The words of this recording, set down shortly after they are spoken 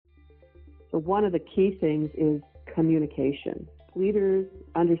So one of the key things is communication. Leaders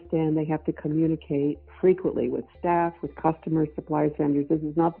understand they have to communicate frequently with staff, with customers, suppliers, vendors. This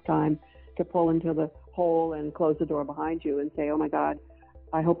is not the time to pull into the hole and close the door behind you and say, oh my God,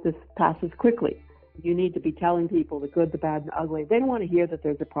 I hope this passes quickly. You need to be telling people the good, the bad, and the ugly. They don't want to hear that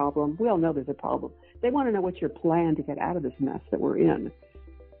there's a problem. We all know there's a problem. They want to know what's your plan to get out of this mess that we're in.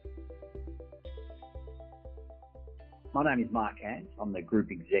 My name is Mark Hans. I'm the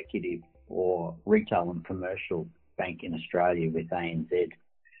Group Executive for Retail and Commercial Bank in Australia with ANZ.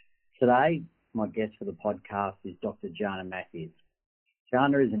 Today, my guest for the podcast is Dr. Jana Matthews.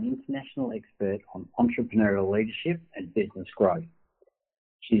 Jana is an international expert on entrepreneurial leadership and business growth.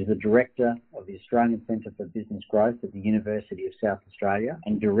 She is the Director of the Australian Centre for Business Growth at the University of South Australia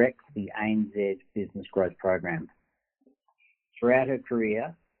and directs the ANZ Business Growth Program. Throughout her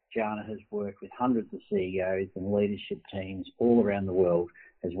career, Jana has worked with hundreds of CEOs and leadership teams all around the world,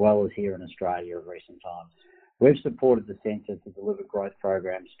 as well as here in Australia in recent times. We've supported the Centre to deliver growth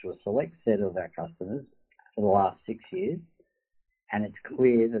programs to a select set of our customers for the last 6 years, and it's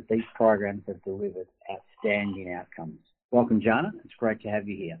clear that these programs have delivered outstanding outcomes. Welcome, Jana. It's great to have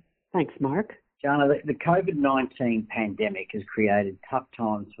you here. Thanks, Mark. Jana, the COVID-19 pandemic has created tough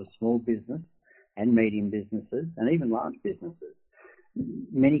times for small business and medium businesses and even large businesses.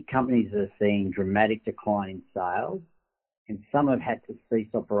 Many companies are seeing dramatic decline in sales, and some have had to cease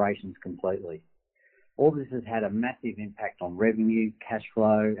operations completely. All this has had a massive impact on revenue, cash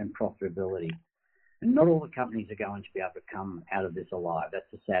flow, and profitability. And not all the companies are going to be able to come out of this alive. That's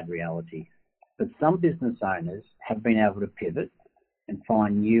a sad reality. But some business owners have been able to pivot and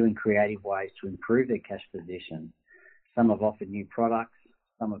find new and creative ways to improve their cash position. Some have offered new products,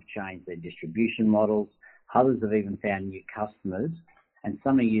 some have changed their distribution models, others have even found new customers, and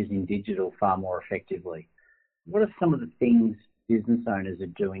some are using digital far more effectively. What are some of the things business owners are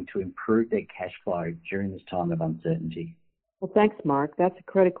doing to improve their cash flow during this time of uncertainty? Well, thanks, Mark. That's a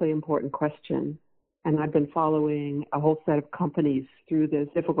critically important question. And I've been following a whole set of companies through this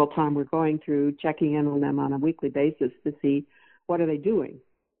difficult time we're going through, checking in on them on a weekly basis to see what are they doing.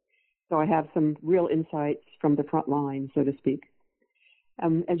 So I have some real insights from the front line, so to speak.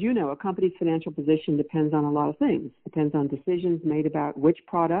 As you know, a company's financial position depends on a lot of things. It depends on decisions made about which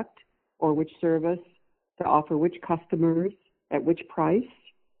product or which service to offer which customers, at which price,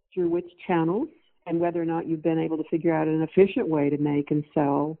 through which channels, and whether or not you've been able to figure out an efficient way to make and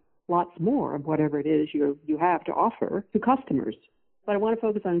sell lots more of whatever it is you have to offer to customers. But I want to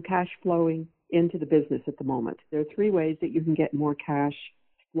focus on cash flowing into the business at the moment. There are 3 ways that you can get more cash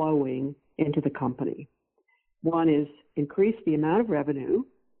flowing into the company. One is increase the amount of revenue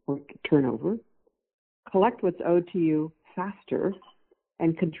or turnover, collect what's owed to you faster,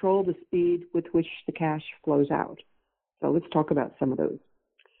 and control the speed with which the cash flows out. So let's talk about some of those.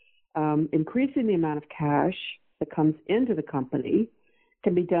 Increasing the amount of cash that comes into the company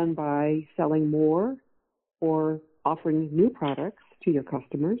can be done by selling more or offering new products to your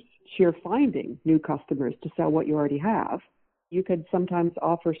customers. You're finding new customers to sell what you already have. You could sometimes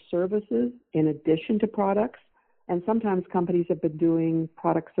offer services in addition to products, and sometimes companies have been doing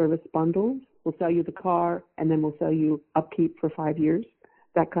product service bundles. We'll sell you the car, and then we'll sell you upkeep for 5 years,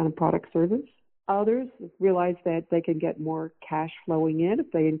 that kind of product service. Others realize that they can get more cash flowing in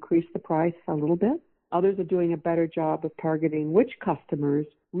if they increase the price a little bit. Others are doing a better job of targeting which customers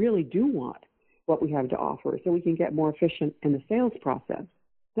really do want what we have to offer so we can get more efficient in the sales process.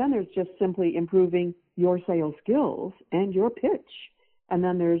 Then there's just simply improving your sales skills and your pitch. And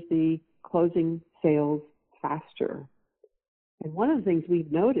then there's the closing sales faster. And one of the things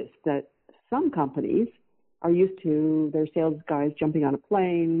we've noticed that some companies are used to their sales guys jumping on a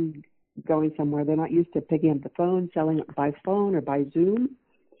plane, going somewhere. They're not used to picking up the phone, selling it by phone or by Zoom.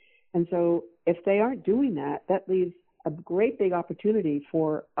 And so if they aren't doing that, that leaves a great big opportunity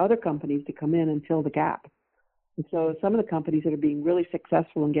for other companies to come in and fill the gap. And so some of the companies that are being really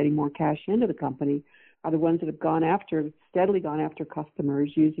successful in getting more cash into the company are the ones that have steadily gone after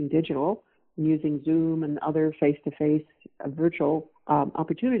customers using digital, and using Zoom and other face-to-face virtual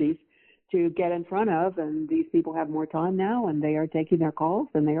opportunities to get in front of. And these people have more time now, and they are taking their calls,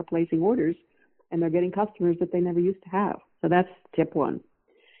 and they are placing orders, and they're getting customers that they never used to have. So that's tip 1.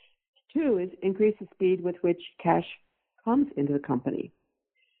 2 is increase the speed with which cash comes into the company.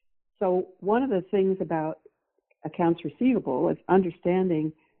 So one of the things about accounts receivable is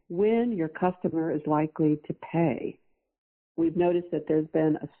understanding when your customer is likely to pay. We've noticed that there's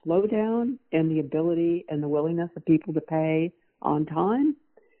been a slowdown in the ability and the willingness of people to pay on time.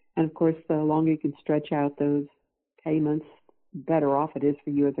 And of course, the longer you can stretch out those payments, better off it is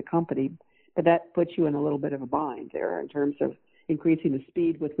for you as a company. But that puts you in a little bit of a bind there in terms of increasing the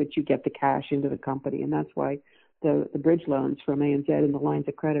speed with which you get the cash into the company. And that's why the bridge loans from ANZ and the lines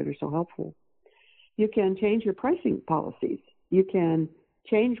of credit are so helpful. You can change your pricing policies. You can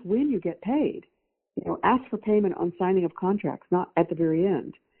change when you get paid. Ask for payment on signing of contracts, not at the very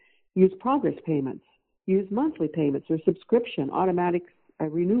end. Use progress payments. Use monthly payments or subscription, automatic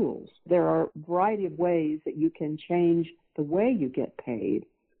renewals. There are a variety of ways that you can change the way you get paid.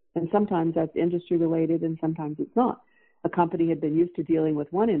 And sometimes that's industry related and sometimes it's not. A company had been used to dealing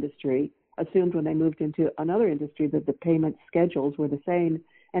with one industry, assumed when they moved into another industry that the payment schedules were the same,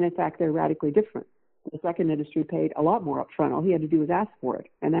 and in fact they're radically different. The second industry paid a lot more upfront. All he had to do was ask for it,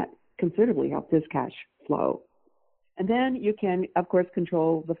 and that considerably helped his cash flow. And then you can, of course,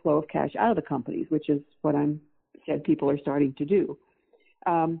 control the flow of cash out of the companies, which is what I'm said people are starting to do.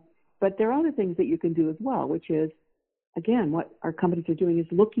 But there are other things that you can do as well, which is, again, what our companies are doing is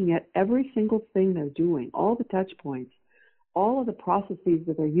looking at every single thing they're doing, all the touch points, all of the processes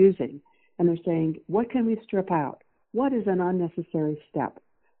that they're using, and they're saying, what can we strip out? What is an unnecessary step?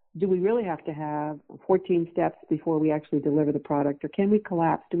 Do we really have to have 14 steps before we actually deliver the product, or can we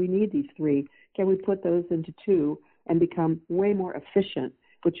collapse? Do we need these 3? Can we put those into 2 and become way more efficient,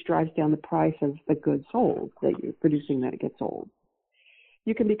 which drives down the price of the goods sold that you're producing that it gets sold?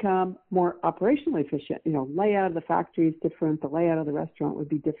 You can become more operationally efficient. Layout of the factory is different. The layout of the restaurant would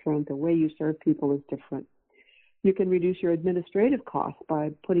be different. The way you serve people is different. You can reduce your administrative costs by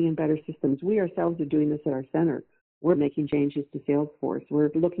putting in better systems. We ourselves are doing this at our center. We're making changes to Salesforce.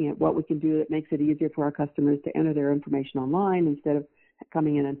 We're looking at what we can do that makes it easier for our customers to enter their information online instead of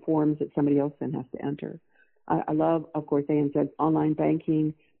coming in forms that somebody else then has to enter. I love, of course, ANZ's online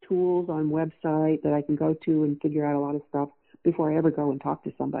banking tools on website that I can go to and figure out a lot of stuff before I ever go and talk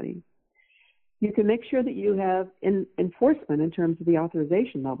to somebody. You can make sure that you have enforcement in terms of the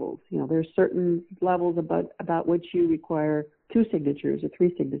authorization levels. There's certain levels about which you require 2 signatures or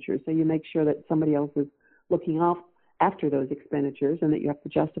 3 signatures. So you make sure that somebody else is looking after those expenditures and that you have to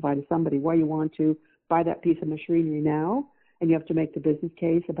justify to somebody why you want to buy that piece of machinery now, and you have to make the business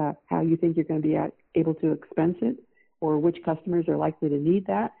case about how you think you're going to be able to expense it or which customers are likely to need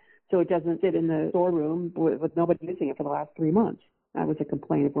that, so it doesn't sit in the storeroom with nobody using it for the last 3 months. That was a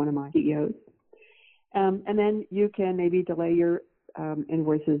complaint of one of my CEOs. And then you can maybe delay your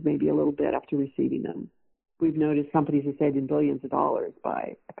invoices maybe a little bit after receiving them. We've noticed companies have saved in billions of dollars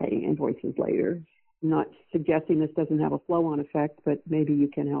by paying invoices later. I'm not suggesting this doesn't have a flow-on effect, but maybe you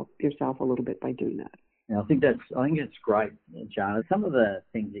can help yourself a little bit by doing that. Yeah, I think it's great, Jana. Some of the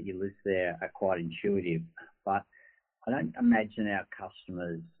things that you list there are quite intuitive, but I don't imagine our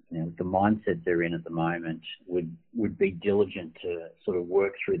customers, the mindset they're in at the moment, would be diligent to sort of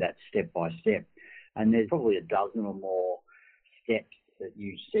work through that step by step. And there's probably a dozen or more steps that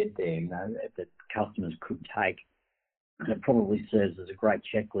you said there, that customers could take. And it probably serves as a great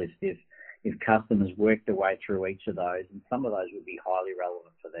checklist if customers work their way through each of those, and some of those would be highly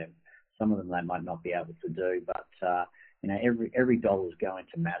relevant for them. Some of them they might not be able to do, but every dollar is going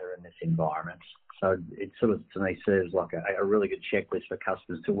to matter in this environment. So it sort of, to me, serves like a really good checklist for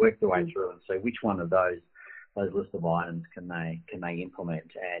customers to work their way through and see which one of those list of items can they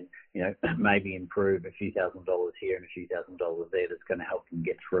implement, and maybe improve a few $1,000s here and a few $1,000s there that's going to help them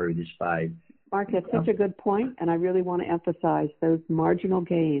get through this phase. Mark, that's such a good point, and I really want to emphasize those marginal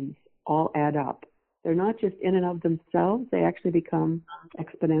gains all add up. They're not just in and of themselves, they actually become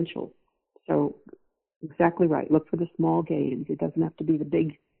exponential. So exactly right. Look for the small gains. It doesn't have to be the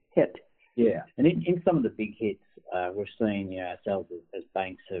big hit. Yeah, and in some of the big hits, we're seeing ourselves as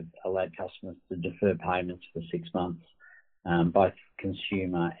banks have allowed customers to defer payments for 6 months, both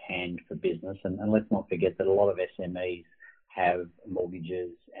consumer and for business. And let's not forget that a lot of SMEs have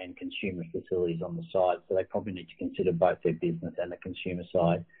mortgages and consumer facilities on the side, so they probably need to consider both their business and the consumer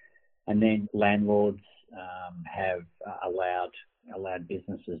side. And then landlords have allowed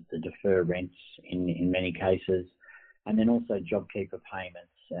businesses to defer rents in many cases, and then also JobKeeper payments.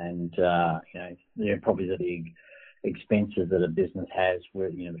 And they're probably the big expenses that a business has,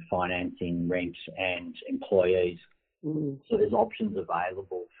 with the financing, rent, and employees. So there's options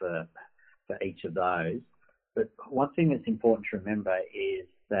available for each of those. But one thing that's important to remember is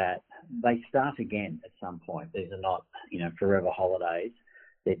that they start again at some point. These are not forever holidays.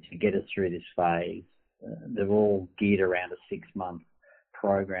 That to get us through this phase, they're all geared around a 6-month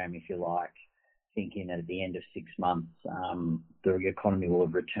program, if you like, thinking that at the end of 6 months, the economy will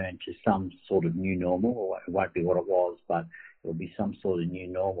have returned to some sort of new normal, or it won't be what it was, but it will be some sort of new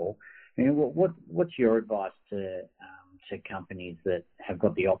normal. What's your advice to companies that have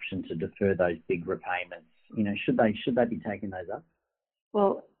got the option to defer those big repayments? Should they be taking those up?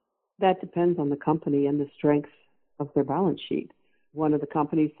 Well, that depends on the company and the strength of their balance sheet. One of the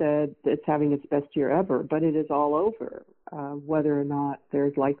companies said it's having its best year ever, but it is all over. Whether or not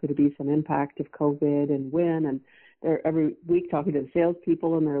there's likely to be some impact of COVID and when, and they're every week talking to the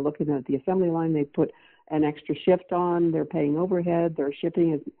salespeople, and they're looking at the assembly line. They put an extra shift on. They're paying overhead. They're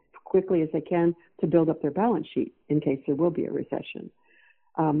shipping as quickly as they can to build up their balance sheet in case there will be a recession.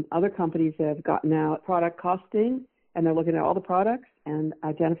 Other companies have gotten out product costing, and they're looking at all the products and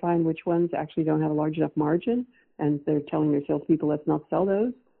identifying which ones actually don't have a large enough margin, and they're telling their salespeople, let's not sell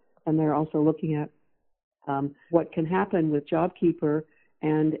those. And they're also looking at what can happen with JobKeeper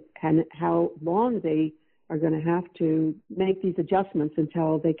and how long they are going to have to make these adjustments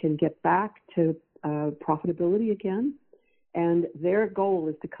until they can get back to profitability again. And their goal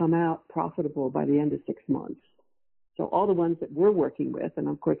is to come out profitable by the end of 6 months. So all the ones that we're working with, and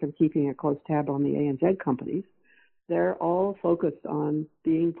of course I'm keeping a close tab on the ANZ companies, they're all focused on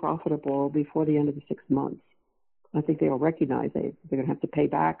being profitable before the end of the 6 months. I think they all recognize they're going to have to pay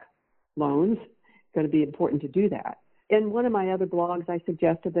back loans. It's going to be important to do that. In one of my other blogs, I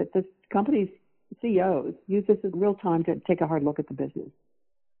suggested that this company's CEOs use this as real time to take a hard look at the business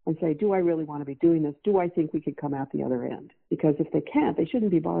and say, do I really want to be doing this? Do I think we could come out the other end? Because if they can't, they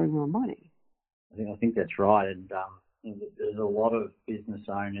shouldn't be borrowing more money. I think that's right. And there's a lot of business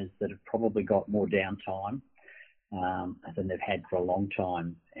owners that have probably got more downtime than they've had for a long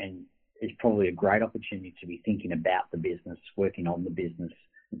time. And it's probably a great opportunity to be thinking about the business, working on the business,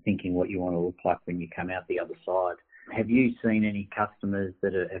 and thinking what you want to look like when you come out the other side. Have you seen any customers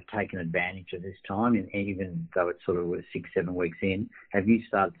that have taken advantage of this time, and even though it's sort of 6-7 weeks in, have you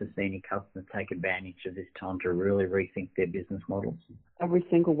started to see any customers take advantage of this time to really rethink their business models? Every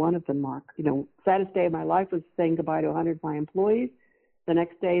single one of them, Mark. Saddest day of my life was saying goodbye to 100 of my employees. The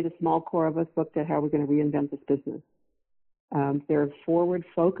next day, the small core of us looked at how we're going to reinvent this business. They're forward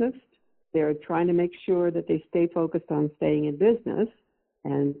focused. They're trying to make sure that they stay focused on staying in business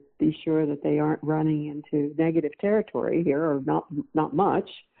and be sure that they aren't running into negative territory here, or not much,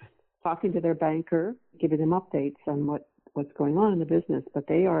 talking to their banker, giving them updates on what's going on in the business. But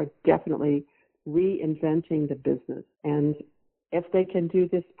they are definitely reinventing the business. And if they can do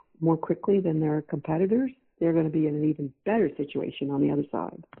this more quickly than their competitors, they're going to be in an even better situation on the other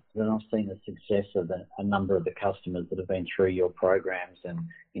side. Then I've seen the success of a number of the customers that have been through your programs, and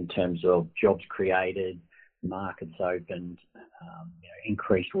in terms of jobs created, markets opened,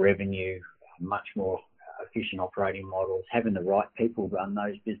 increased revenue, much more efficient operating models, having the right people run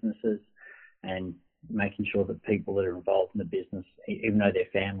those businesses, and making sure that people that are involved in the business, even though they're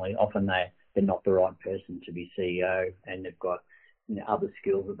family, often they're not the right person to be CEO, and they've got other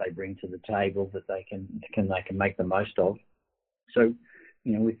skills that they bring to the table that they can make the most of. So,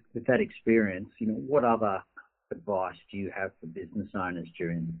 with that experience, what other advice do you have for business owners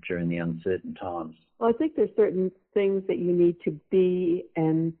during the uncertain times? Well, I think there's certain things that you need to be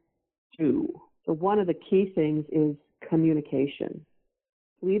and do. So one of the key things is communication.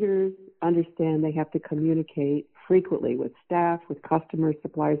 Leaders understand they have to communicate frequently with staff, with customers,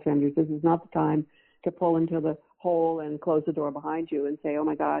 suppliers, vendors. This is not the time to pull into the hole and close the door behind you and say, oh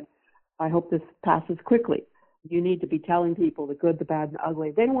my God, I hope this passes quickly. You need to be telling people the good, the bad, and the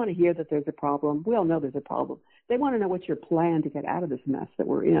ugly. They don't want to hear that there's a problem. We all know there's a problem. They want to know what's your plan to get out of this mess that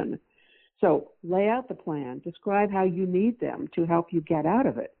we're in. So lay out the plan. Describe how you need them to help you get out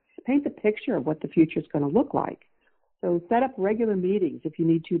of it. Paint the picture of what the future is going to look like. So set up regular meetings if you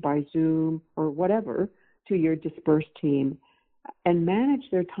need to by Zoom or whatever to your dispersed team, and manage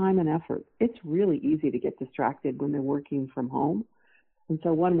their time and effort. It's really easy to get distracted when they're working from home. And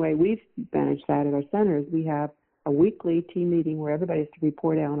so one way we've managed that at our center is we have a weekly team meeting where everybody has to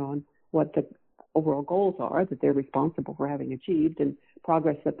report out on what the overall goals are that they're responsible for having achieved and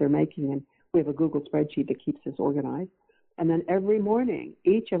progress that they're making. And we have a Google spreadsheet that keeps us organized. And then every morning,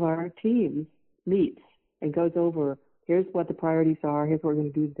 each of our teams meets and goes over, here's what the priorities are, here's what we're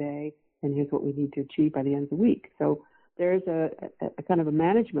going to do today, and here's what we need to achieve by the end of the week. So there's a kind of a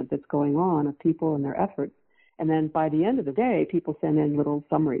management that's going on of people and their efforts. And then by the end of the day, people send in little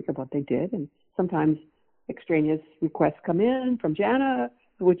summaries of what they did. And sometimes extraneous requests come in from Jana,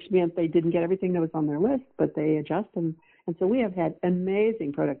 which meant they didn't get everything that was on their list, but they adjust them. And so we have had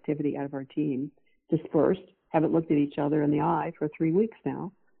amazing productivity out of our team, dispersed, haven't looked at each other in the eye for 3 weeks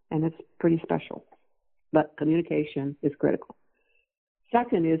now, and it's pretty special. But communication is critical.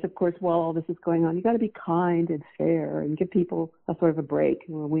 Second is, of course, while all this is going on, you got to be kind and fair and give people a sort of a break.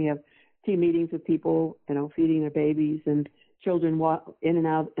 We have team meetings with people, feeding their babies and children walk in and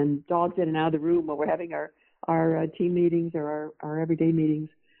out and dogs in and out of the room while we're having our team meetings or our everyday meetings.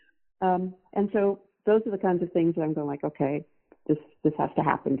 And so those are the kinds of things that I'm going like, okay, this has to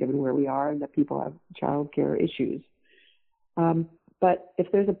happen given where we are and that people have child care issues. But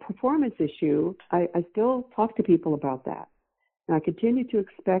if there's a performance issue, I still talk to people about that. And I continue to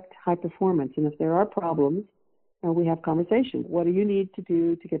expect high performance. And if there are problems, we have conversations. What do you need to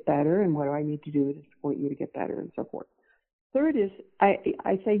do to get better? And what do I need to do to support you to get better, and so forth. Third is,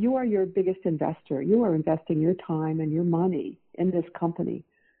 I say you are your biggest investor. You are investing your time and your money in this company.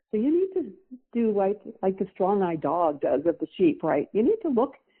 So you need to do like the strong-eyed dog does of the sheep, right? You need to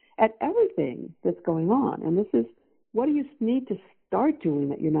look at everything that's going on. And this is, what do you need to start doing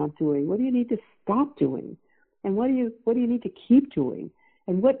that you're not doing? What do you need to stop doing? And what do you need to keep doing?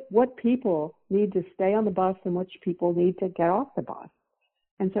 And what people need to stay on the bus and which people need to get off the bus?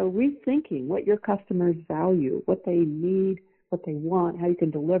 And so rethinking what your customers value, what they need, what they want, how you can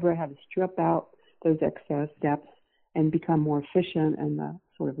deliver, how to strip out those excess steps and become more efficient and the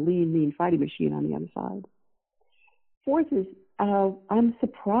sort of lean, mean fighting machine on the other side. Fourth is, I'm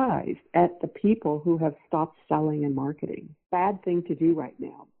surprised at the people who have stopped selling and marketing. Bad thing to do right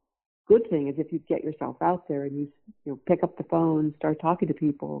now. Good thing is if you get yourself out there and you pick up the phone, start talking to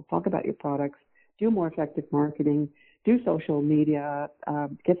people, talk about your products, do more effective marketing, do social media,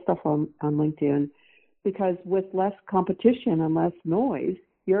 get stuff on LinkedIn, because with less competition and less noise,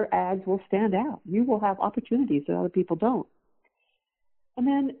 your ads will stand out. You will have opportunities that other people don't.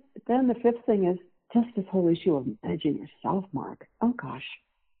 And then the fifth thing is just this whole issue of managing yourself, Mark. Oh gosh,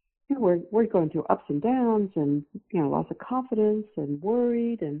 we're going through ups and downs, and loss of confidence and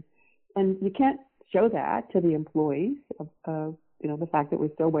worried, and you can't show that to the employees of the fact that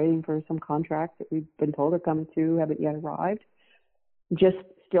we're still waiting for some contracts that we've been told are coming through, haven't yet arrived. Just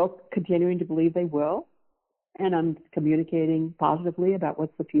still continuing to believe they will. And I'm communicating positively about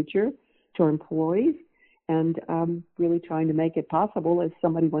what's the future to our employees, and really trying to make it possible, as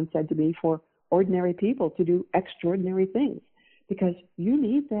somebody once said to me, for ordinary people to do extraordinary things, because you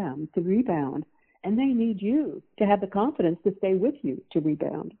need them to rebound, and they need you to have the confidence to stay with you to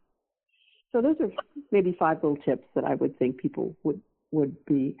rebound. So those are maybe 5 little tips that I would think people would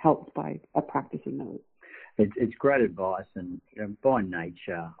be helped by practicing those. It's great advice, and by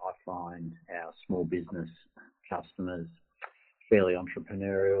nature, I find our small business customers fairly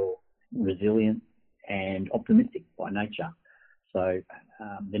entrepreneurial, resilient, and optimistic by nature. So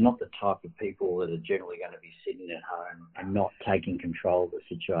they're not the type of people that are generally going to be sitting at home and not taking control of the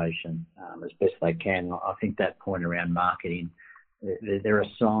situation as best they can. I think that point around marketing, there are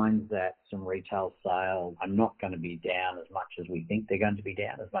signs that some retail sales are not going to be down as much as we think they're going to be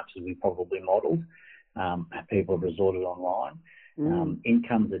down, as much as we probably modelled. People have resorted online.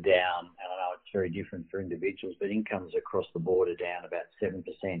 Incomes are down, and I know it's very different for individuals, but incomes across the board are down about 7%.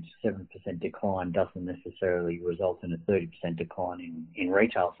 7% decline doesn't necessarily result in a 30% decline in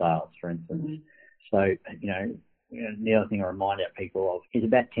retail sales, for instance. So, the other thing I remind our people of is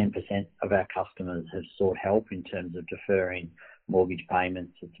about 10% of our customers have sought help in terms of deferring mortgage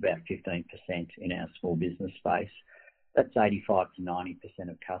payments. It's about 15% in our small business space. That's 85 to 90%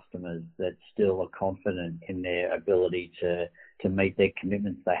 of customers that still are confident in their ability to meet their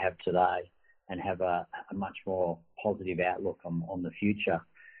commitments they have today and have a much more positive outlook on the future.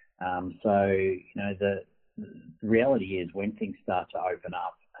 The reality is, when things start to open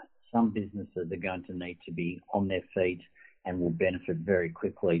up, some businesses are going to need to be on their feet and will benefit very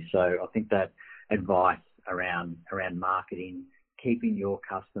quickly. So I think that advice around marketing, keeping your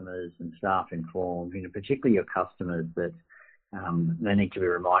customers and staff informed, particularly your customers, that they need to be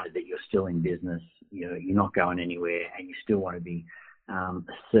reminded that you're still in business, you're not going anywhere, and you still want to be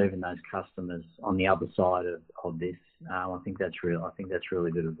serving those customers on the other side of this. I think that's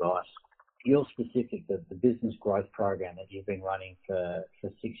really good advice. You're specific that the business growth program that you've been running for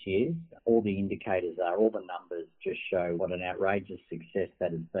 6 years, all the indicators all the numbers just show what an outrageous success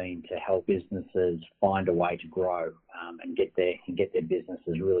that has been to help businesses find a way to grow and get their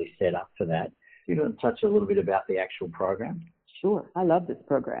businesses really set up for that. Do you want to touch a little bit about the actual program? Sure. I love this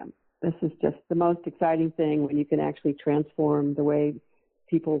program. This is just the most exciting thing, when you can actually transform the way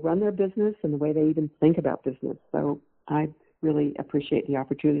people run their business and the way they even think about business. So I really appreciate the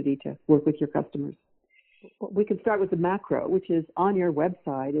opportunity to work with your customers. We can start with the macro, which is on your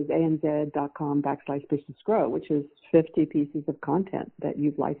website, is anz.com/businessgrow, which is 50 pieces of content that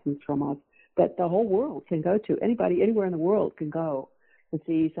you've licensed from us that the whole world can go to. Anybody, anywhere in the world can go and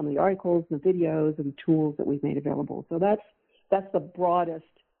see some of the articles and the videos and the tools that we've made available. So that's the broadest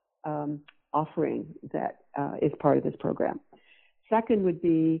offering that is part of this program. Second would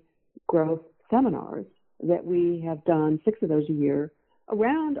be growth seminars that we have done 6 of those a year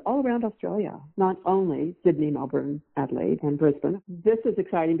all around Australia, not only Sydney, Melbourne, Adelaide, and Brisbane. This is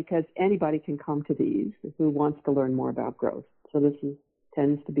exciting because anybody can come to these who wants to learn more about growth. So this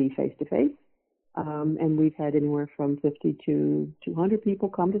tends to be face-to-face. And we've had anywhere from 50 to 200 people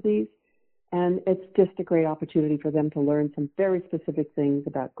come to these. And it's just a great opportunity for them to learn some very specific things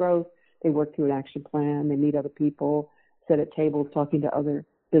about growth. They work through an action plan. They meet other people, sit at tables talking to other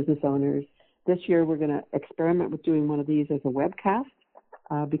business owners. This year, we're going to experiment with doing one of these as a webcast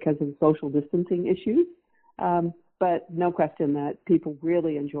because of the social distancing issues. But no question that people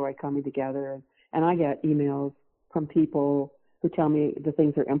really enjoy coming together. And I get emails from people who tell me the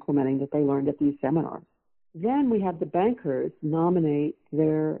things they're implementing that they learned at these seminars. Then we have the bankers nominate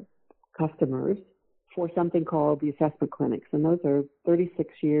their customers for something called the assessment clinics. And those are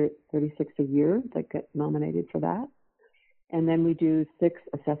 36 a year that get nominated for that. And then we do 6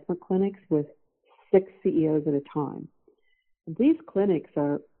 assessment clinics with 6 CEOs at a time. And these clinics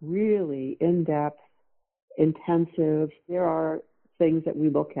are really in-depth, intensive. There are things that we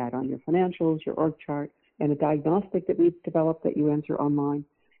look at on your financials, your org chart, and a diagnostic that we've developed that you answer online.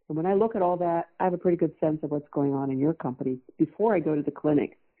 And when I look at all that, I have a pretty good sense of what's going on in your company before I go to the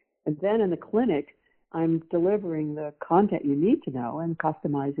clinic. And then in the clinic, I'm delivering the content you need to know and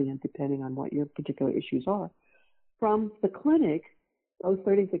customizing it depending on what your particular issues are. From the clinic, those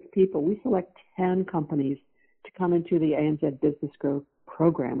 36 people, we select 10 companies to come into the ANZ Business Growth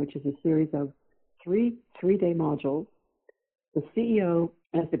Program, which is a series of three-day modules. The CEO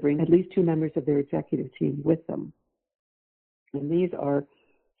has to bring at least 2 members of their executive team with them. And these are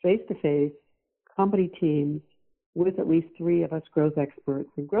face-to-face company teams with at least 3 of us growth experts.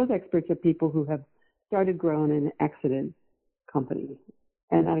 And growth experts are people who have started, grown, and exited companies.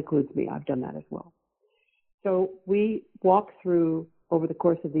 And that includes me. I've done that as well. So we walk through, over the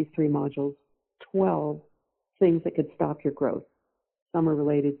course of these 3 modules, 12 things that could stop your growth. Some are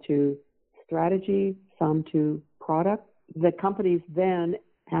related to strategy, some to product. The companies then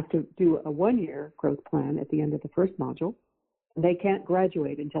have to do a 1-year growth plan at the end of the first module. They can't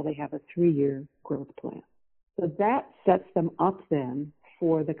graduate until they have a 3-year growth plan. So that sets them up then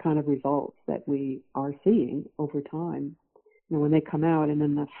for the kind of results that we are seeing over time. You know, when they come out, and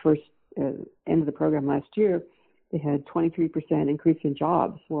then the first end of the program last year, they had 23% increase in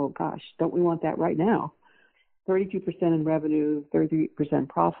jobs. Well, gosh, don't we want that right now? 32% in revenue, 33%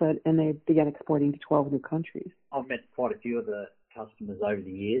 profit, and they began exporting to 12 new countries. I've met quite a few of the customers over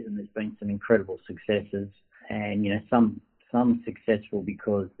the years, and there's been some incredible successes. And some successful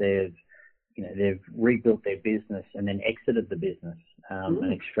because they've rebuilt their business and then exited the business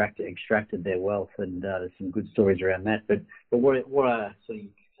and extracted their wealth. And there's some good stories around that. But what are sort of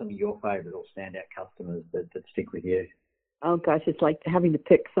some of your favourite or standout customers that stick with you? Oh gosh, it's like having to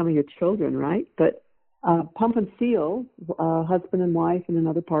pick some of your children, right? But Pump and Seal, husband and wife and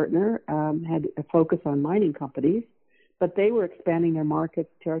another partner, had a focus on mining companies, but they were expanding their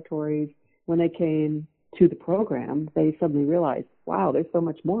markets, territories. When they came to the program, they suddenly realized, wow, there's so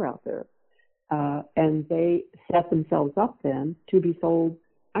much more out there. And they set themselves up then to be sold,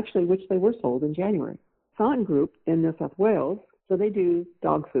 actually, which they were sold in January. Fountain Group in New South Wales, so they do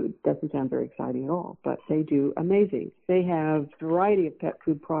dog food. Doesn't sound very exciting at all, but they do amazing. They have a variety of pet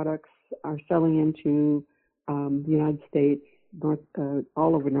food products, are selling into the United States,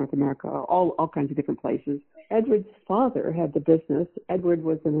 all over North America, all kinds of different places. Edward's father had the business. Edward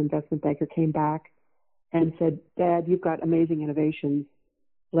was an investment banker, came back and said, Dad, you've got amazing innovations.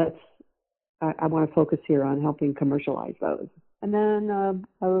 I want to focus here on helping commercialize those. And then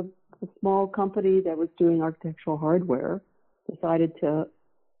a small company that was doing architectural hardware decided to,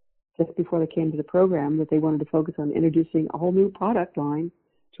 just before they came to the program, that they wanted to focus on introducing a whole new product line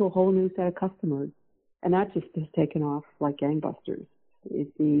to a whole new set of customers. And that just has taken off like gangbusters.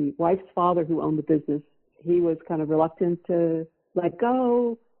 The wife's father, who owned the business, he was kind of reluctant to let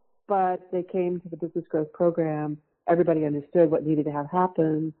go, but they came to the business growth program. Everybody understood what needed to have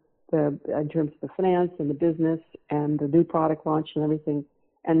happen in terms of the finance and the business and the new product launch and everything.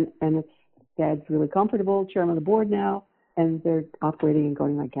 And Dad's really comfortable, chairman of the board now, and they're operating and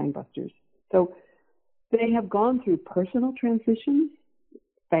going like gangbusters. So they have gone through personal transitions,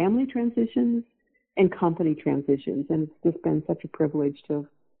 family transitions, and company transitions. And it's just been such a privilege to have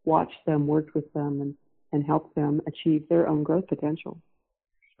watched them, worked with them, and helped them achieve their own growth potential.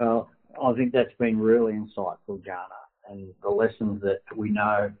 Well, I think that's been really insightful, Jana. And the lessons that we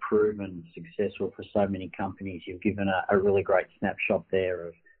know have proven successful for so many companies, you've given a really great snapshot there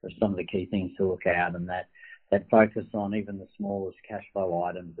of some of the key things to look out, and that focus on even the smallest cash flow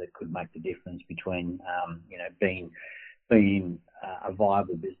items that could make the difference between, being a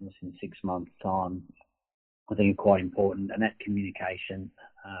viable business in 6 months' time. I think are quite important, and that communication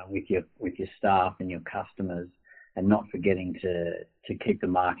with your staff and your customers and not forgetting to keep the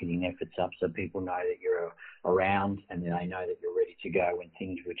marketing efforts up so people know that you're around and they know that you're ready to go when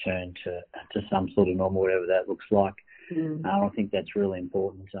things return to some sort of normal, whatever that looks like. I think that's really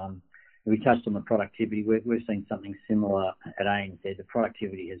important. We touched on the productivity. We've seen something similar at ANZ. The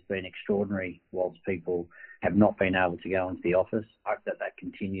productivity has been extraordinary whilst people have not been able to go into the office. I hope that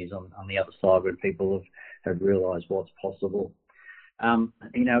continues on the other side when people have realised what's possible.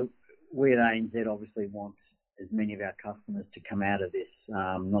 We at ANZ obviously want as many of our customers to come out of this,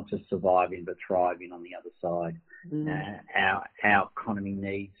 not just surviving but thriving on the other side. Our economy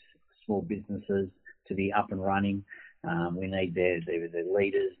needs small businesses to be up and running. We need their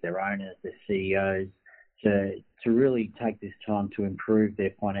leaders, their owners, their CEOs to really take this time to improve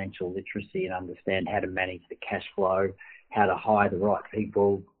their financial literacy and understand how to manage the cash flow, how to hire the right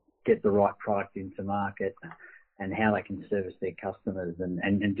people, get the right product into market, and how they can service their customers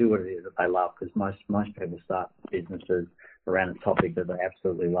and do what it is that they love, because most people start businesses around a topic that they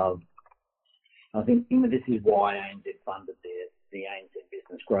absolutely love. I think this is why ANZ funded the ANZ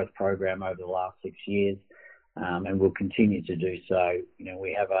Business Growth Program over the last 6 years, and we'll continue to do so.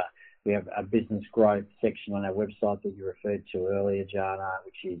 We have a business growth section on our website that you referred to earlier, Jana,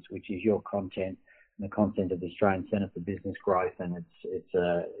 which is your content and the content of the Australian Centre for Business Growth, and it's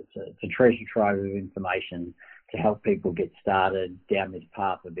a treasure trove of information to help people get started down this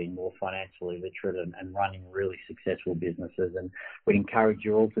path of being more financially literate and running really successful businesses. And we'd encourage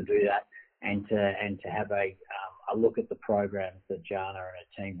you all to do that and to have a look at the programs that Jana and her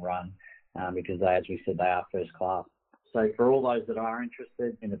team run, because as we said, they are first class. So for all those that are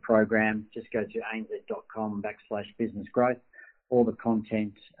interested in the program, just go to anz.com/businessgrowth. All the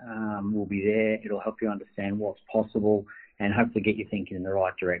content will be there. It'll help you understand what's possible and hopefully get you thinking in the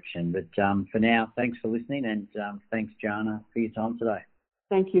right direction. But for now, thanks for listening, and thanks, Jana, for your time today.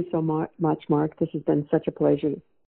 Thank you so much, Mark. This has been such a pleasure.